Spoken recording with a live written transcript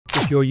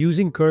you're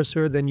using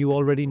Cursor, then you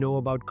already know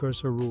about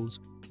cursor rules.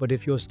 But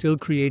if you're still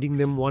creating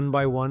them one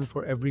by one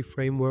for every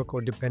framework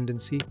or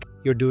dependency,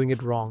 you're doing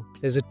it wrong.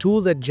 There's a tool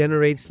that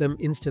generates them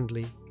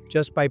instantly,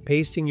 just by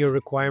pasting your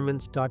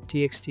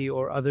requirements.txt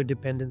or other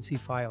dependency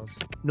files.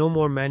 No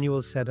more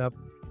manual setup,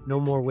 no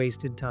more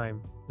wasted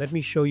time. Let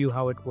me show you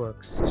how it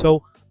works.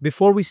 So,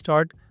 before we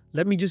start,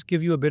 let me just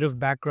give you a bit of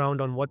background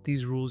on what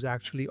these rules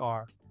actually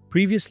are.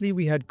 Previously,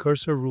 we had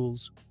cursor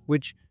rules,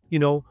 which,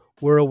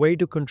 were a way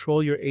to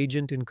control your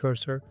agent in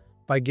Cursor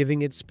by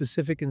giving it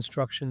specific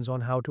instructions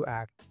on how to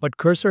act. But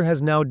Cursor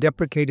has now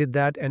deprecated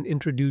that and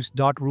introduced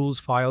 .rules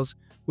files,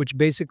 which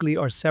basically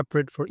are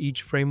separate for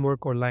each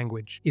framework or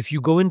language. If you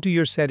go into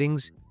your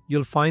settings,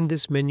 you'll find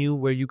this menu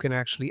where you can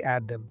actually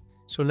add them.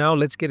 So now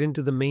let's get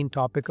into the main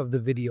topic of the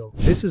video.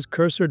 This is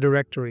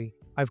cursor.directory.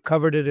 I've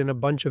covered it in a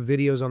bunch of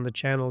videos on the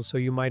channel, so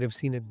you might have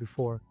seen it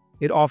before.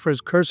 It offers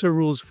cursor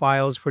rules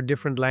files for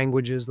different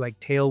languages like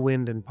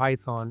Tailwind and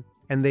Python,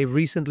 and they've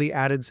recently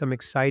added some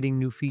exciting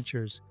new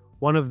features,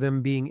 one of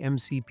them being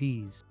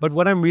MCPs. But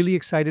what I'm really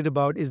excited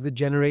about is the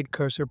Generate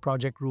Cursor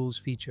Project Rules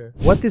feature.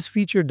 What this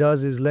feature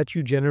does is let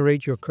you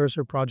generate your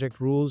cursor project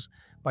rules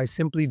by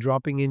simply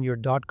dropping in your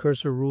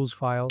 .cursorrules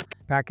file,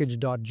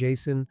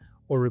 package.json,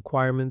 or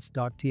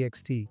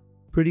requirements.txt.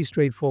 Pretty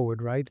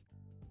straightforward, right?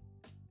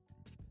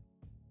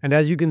 And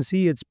as you can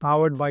see, it's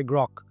powered by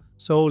Grok.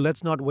 So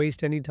let's not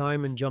waste any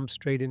time and jump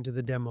straight into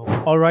the demo.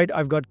 Alright,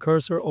 I've got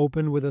Cursor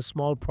open with a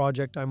small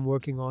project I'm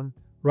working on.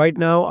 Right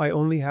now, I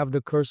only have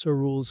the cursor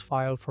rules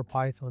file for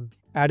Python.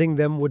 Adding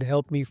them would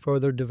help me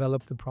further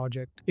develop the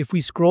project. If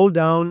we scroll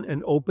down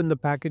and open the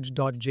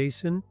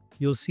package.json,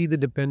 you'll see the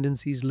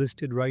dependencies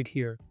listed right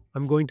here.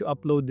 I'm going to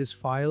upload this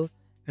file,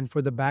 and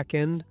for the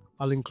backend,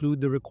 I'll include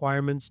the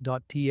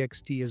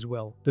requirements.txt as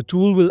well. The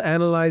tool will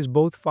analyze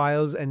both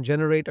files and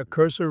generate a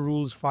cursor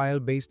rules file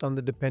based on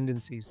the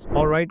dependencies.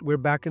 Alright, we're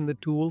back in the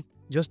tool.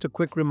 Just a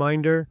quick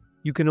reminder,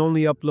 you can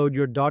only upload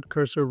your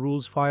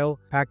 .cursorrules file,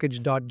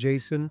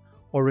 package.json,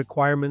 or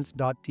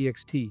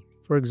requirements.txt.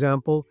 For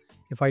example,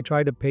 if I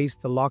try to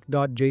paste the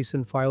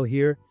lock.json file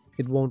here,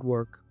 it won't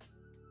work.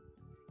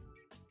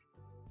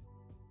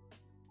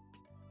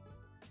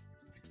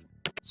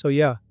 So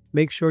yeah,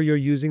 make sure you're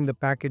using the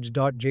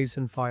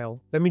package.json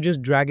file. Let me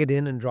just drag it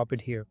in and drop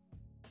it here.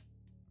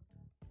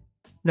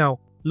 Now,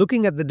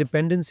 looking at the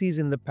dependencies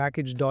in the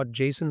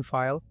package.json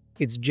file,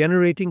 it's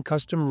generating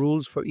custom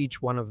rules for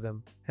each one of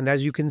them. And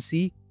as you can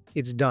see,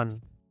 it's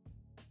done.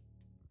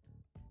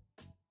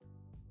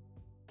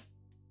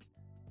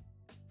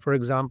 For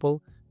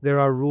example, there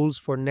are rules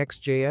for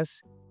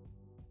Next.js,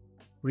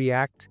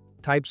 React,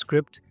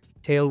 TypeScript,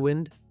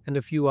 Tailwind, and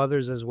a few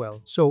others as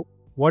well. So,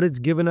 what it's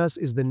given us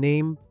is the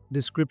name,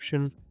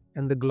 description,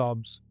 and the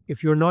globs.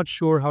 If you're not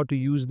sure how to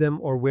use them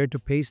or where to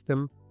paste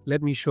them,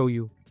 let me show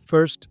you.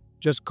 First,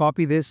 just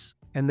copy this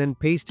and then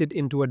paste it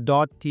into a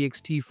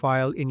 .txt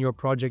file in your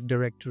project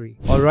directory.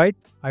 Alright,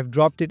 I've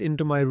dropped it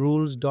into my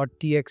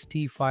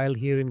rules.txt file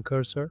here in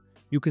Cursor.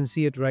 You can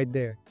see it right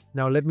there.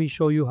 Now let me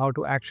show you how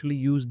to actually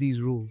use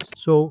these rules.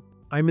 So,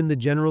 I'm in the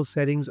general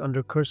settings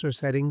under Cursor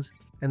settings,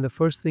 and the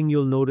first thing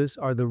you'll notice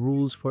are the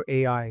rules for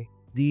AI.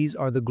 These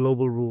are the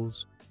global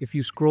rules. If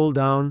you scroll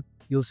down,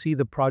 you'll see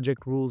the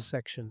project rules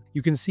section.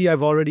 You can see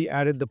I've already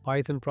added the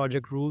Python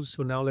project rules,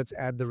 so now let's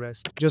add the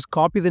rest. Just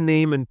copy the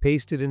name and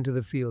paste it into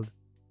the field.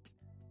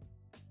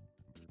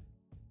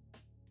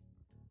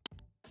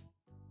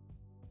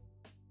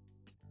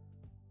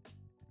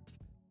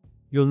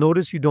 You'll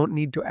notice you don't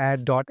need to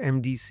add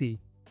 .mdc.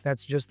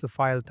 That's just the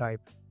file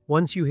type.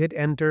 Once you hit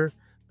enter,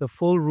 the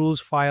full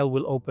rules file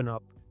will open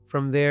up.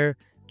 From there,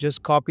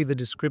 just copy the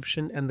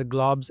description and the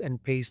globs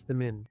and paste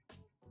them in.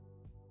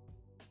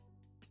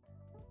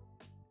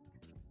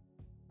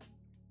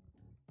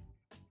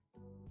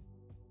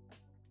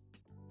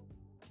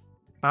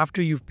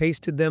 After you've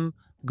pasted them,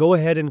 go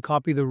ahead and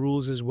copy the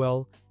rules as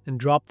well and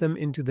drop them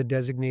into the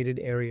designated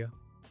area.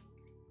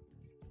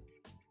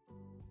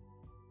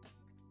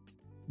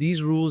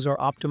 These rules are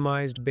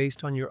optimized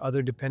based on your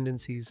other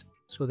dependencies,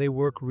 so they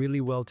work really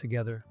well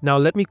together. Now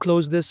let me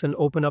close this and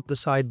open up the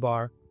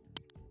sidebar.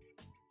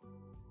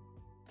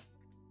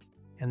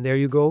 And there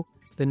you go.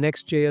 The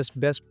Next.js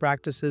best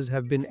practices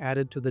have been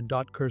added to the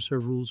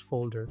 .cursorrules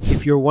folder.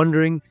 If you're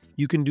wondering,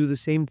 you can do the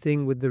same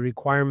thing with the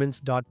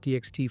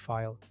requirements.txt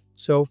file.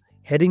 So,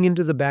 heading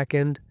into the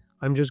backend,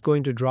 I'm just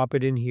going to drop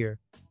it in here.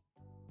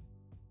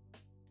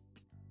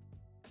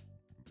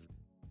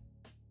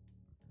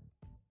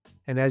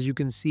 And as you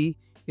can see,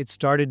 it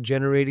started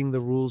generating the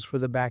rules for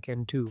the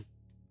backend too.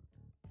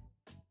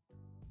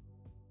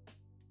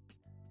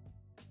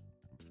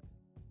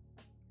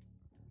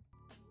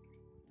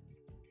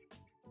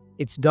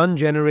 It's done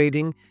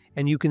generating,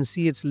 and you can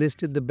see it's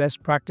listed the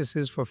best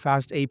practices for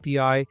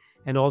FastAPI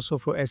and also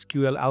for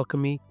SQL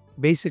Alchemy,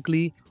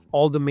 basically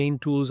all the main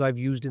tools I've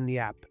used in the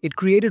app. It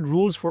created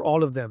rules for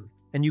all of them,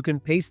 and you can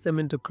paste them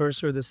into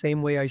Cursor the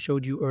same way I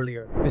showed you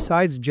earlier.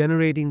 Besides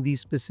generating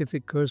these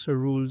specific cursor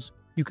rules,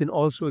 you can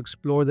also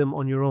explore them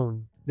on your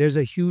own. There's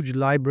a huge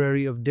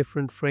library of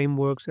different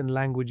frameworks and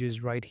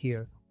languages right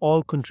here,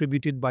 all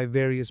contributed by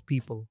various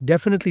people.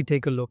 Definitely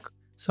take a look.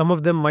 Some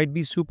of them might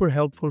be super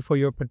helpful for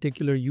your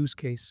particular use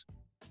case.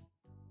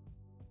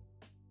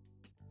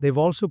 They've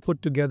also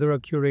put together a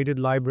curated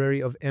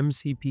library of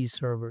MCP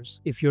servers.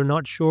 If you're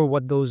not sure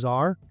what those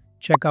are,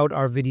 check out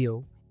our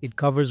video. It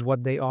covers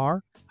what they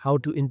are, how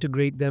to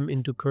integrate them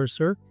into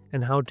Cursor,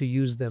 and how to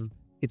use them.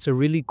 It's a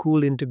really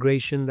cool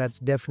integration that's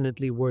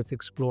definitely worth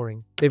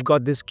exploring. They've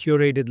got this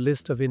curated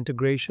list of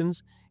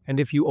integrations, and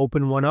if you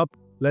open one up,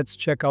 let's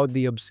check out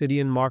the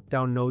Obsidian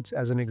Markdown notes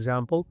as an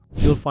example.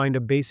 You'll find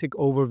a basic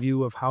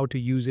overview of how to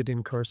use it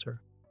in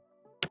Cursor.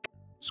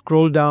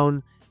 Scroll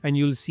down, and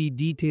you'll see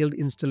detailed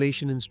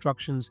installation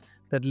instructions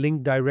that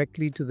link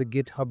directly to the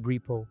GitHub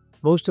repo.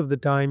 Most of the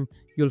time,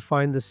 you'll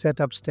find the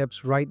setup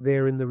steps right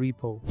there in the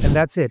repo. And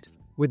that's it.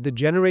 With the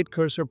Generate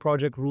Cursor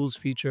Project Rules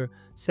feature,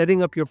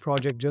 setting up your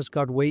project just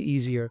got way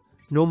easier.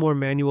 No more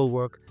manual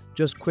work,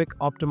 just quick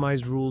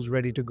optimized rules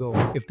ready to go.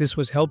 If this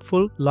was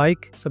helpful,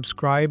 like,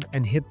 subscribe,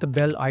 and hit the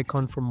bell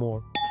icon for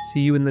more.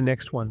 See you in the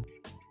next one.